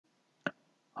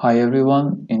Hi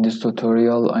everyone, in this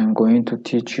tutorial I'm going to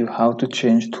teach you how to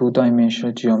change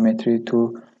two-dimensional geometry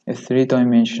to a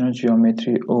three-dimensional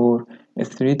geometry or a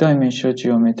three-dimensional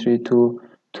geometry to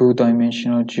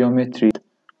two-dimensional geometry.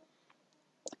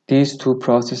 These two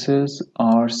processes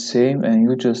are same and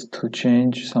you just to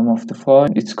change some of the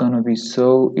files. It's gonna be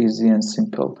so easy and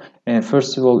simple. And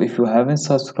first of all, if you haven't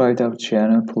subscribed our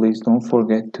channel, please don't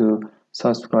forget to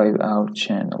subscribe our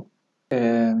channel.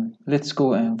 Let's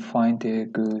go and find a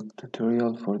good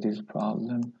tutorial for this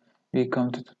problem. We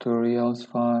come to tutorials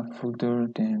file folder,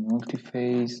 then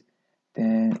multiphase,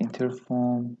 then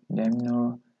interform,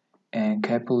 laminar, and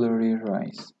capillary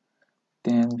rise.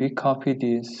 Then we copy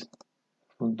this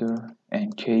folder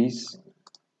and case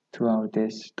to our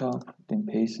desktop, then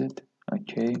paste it.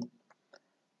 Okay,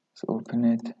 so open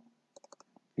it.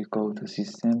 We go to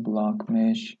system, block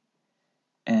mesh,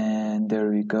 and there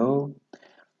we go.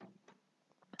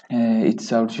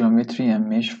 It's our geometry and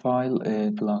mesh file,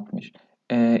 block mesh.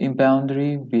 In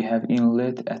boundary, we have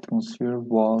inlet, atmosphere,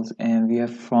 walls, and we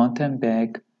have front and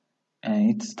back, and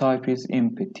its type is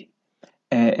empty.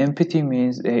 Empty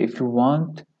means if you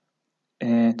want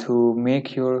to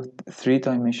make your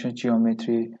three-dimensional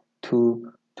geometry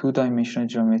to two-dimensional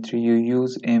geometry, you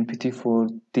use empty for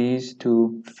these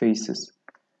two faces.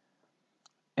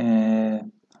 Okay,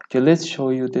 let's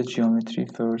show you the geometry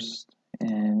first,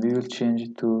 and we will change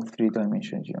it to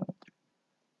three-dimensional geometry.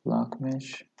 Block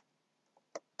mesh,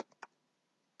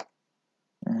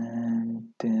 and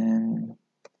then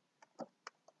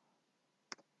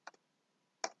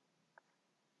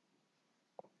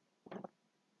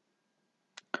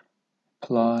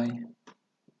apply.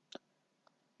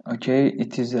 Okay,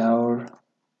 it is our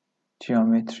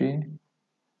geometry,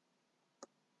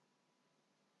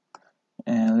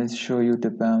 and let's show you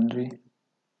the boundary.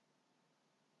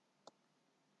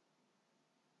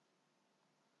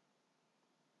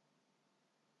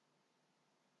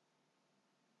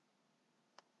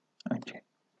 Okay,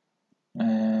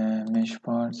 mesh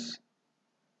parts.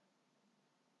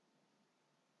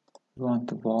 We want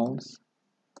the walls.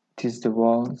 It is the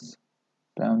walls,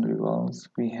 boundary walls.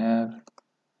 We have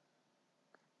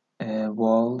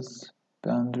walls,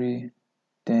 boundary.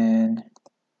 Then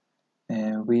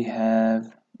we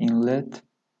have inlet.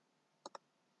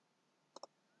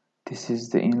 This is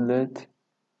the inlet.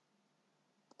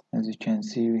 As you can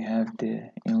see, we have the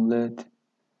inlet.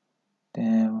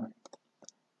 Then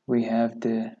we have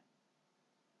the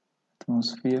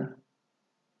atmosphere.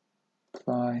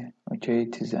 Apply. Okay,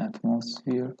 it is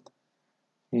atmosphere.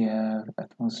 We have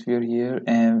atmosphere here,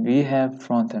 and we have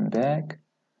front and back.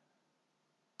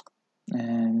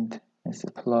 And let's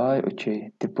apply.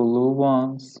 Okay, the blue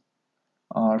ones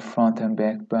are front and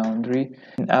back boundary,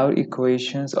 and our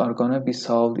equations are gonna be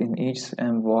solved in x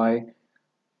and y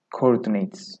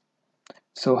coordinates.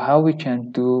 So how we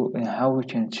can do and how we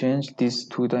can change this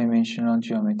two-dimensional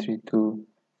geometry to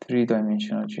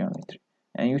three-dimensional geometry,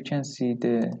 and you can see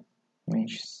the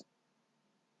meshes.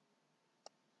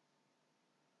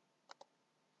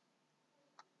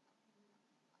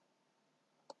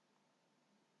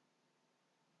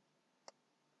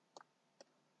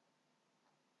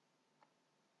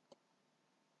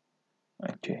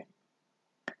 Okay,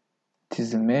 it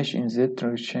is a mesh in z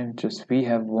direction. Just we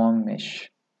have one mesh,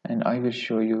 and I will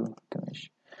show you the mesh.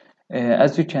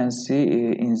 As you can see,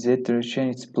 in z direction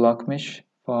it's block mesh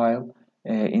file.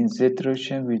 In z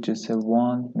direction we just have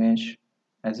one mesh,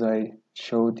 as I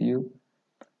showed you.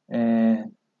 Okay,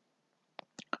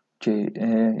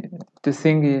 the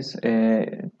thing is,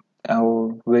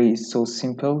 our way is so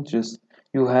simple. Just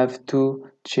you have to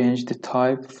change the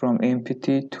type from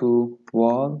empty to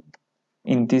wall.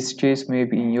 In this case,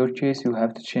 maybe in your case, you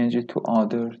have to change it to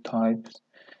other types.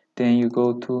 Then you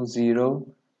go to 0.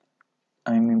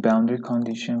 I'm in boundary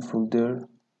condition folder,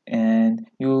 and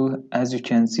you, as you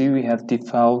can see, we have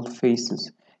default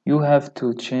faces. You have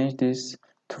to change this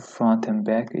to front and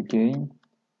back again.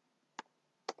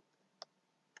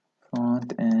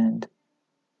 Front and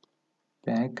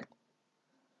back.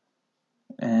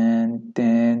 And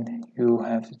then you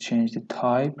have to change the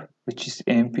type, which is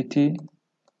empty,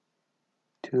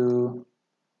 to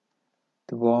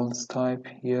the walls type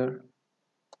here.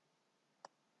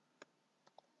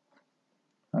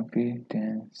 Okay,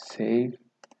 then save,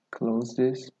 close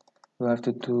this. You have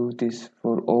to do this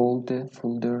for all the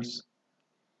folders,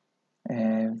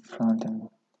 front and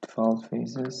default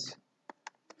faces,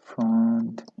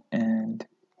 front and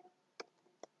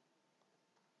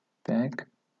back,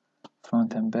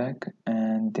 front and back,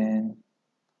 and then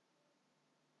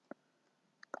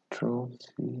Control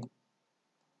C.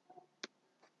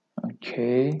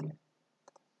 Okay,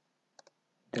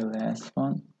 the last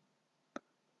one.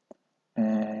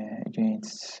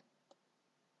 against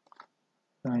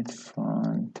right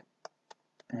front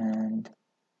and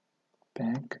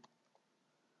back,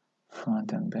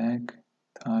 front and back.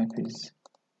 Type is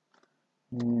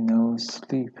no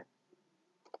sleep.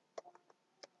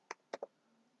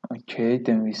 Okay,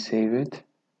 then we save it.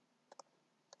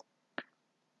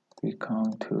 We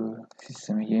come to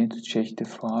system again to check the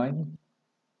file.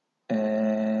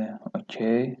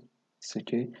 Okay, it's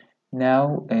okay.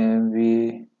 Now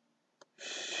we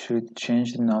should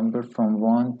change the number from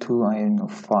 1 to, I don't know,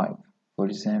 5. For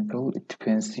example, it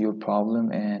depends your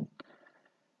problem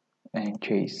and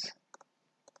case.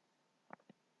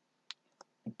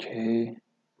 Okay,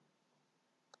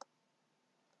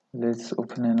 let's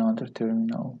open another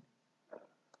terminal.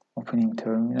 Opening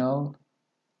terminal,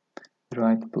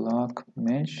 right block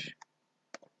mesh.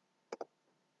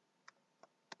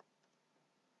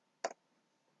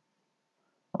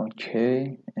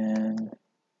 Okay, and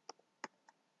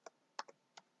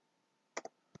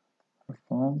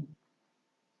perform.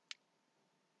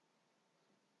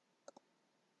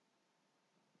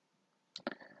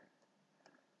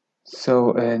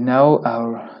 So now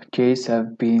our case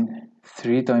have been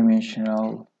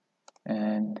three-dimensional,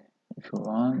 and if you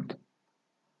want,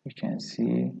 you can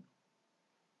see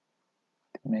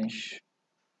the mesh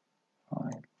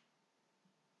file.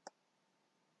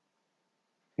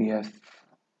 We have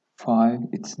 5.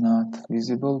 It's not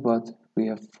visible, but we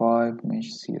have 5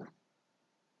 meshes here.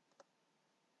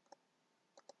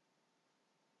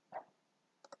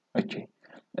 Okay.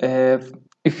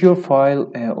 If your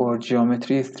file or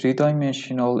geometry is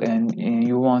three-dimensional and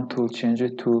you want to change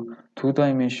it to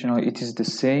two-dimensional, it is the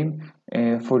same.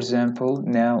 For example,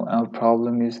 now our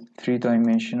problem is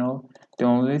three-dimensional. The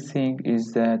only thing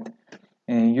is that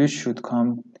you should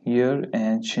come here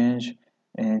and change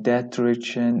that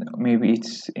direction. Maybe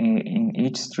it's in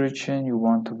each direction you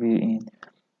want to be in.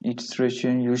 Each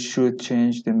direction you should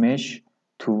change the mesh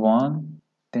to 1.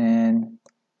 Then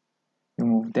you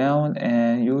move down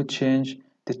and you change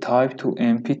the type to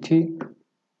empty,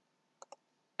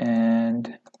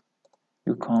 and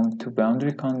you come to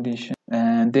boundary condition,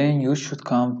 and then you should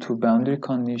come to boundary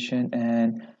condition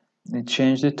and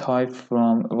change the type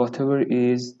from whatever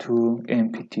is to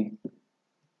empty.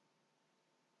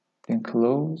 Then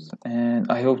close. And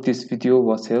I hope this video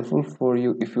was helpful for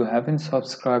you. If you haven't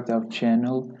subscribed our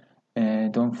channel,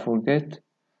 don't forget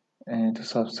to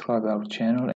subscribe our channel.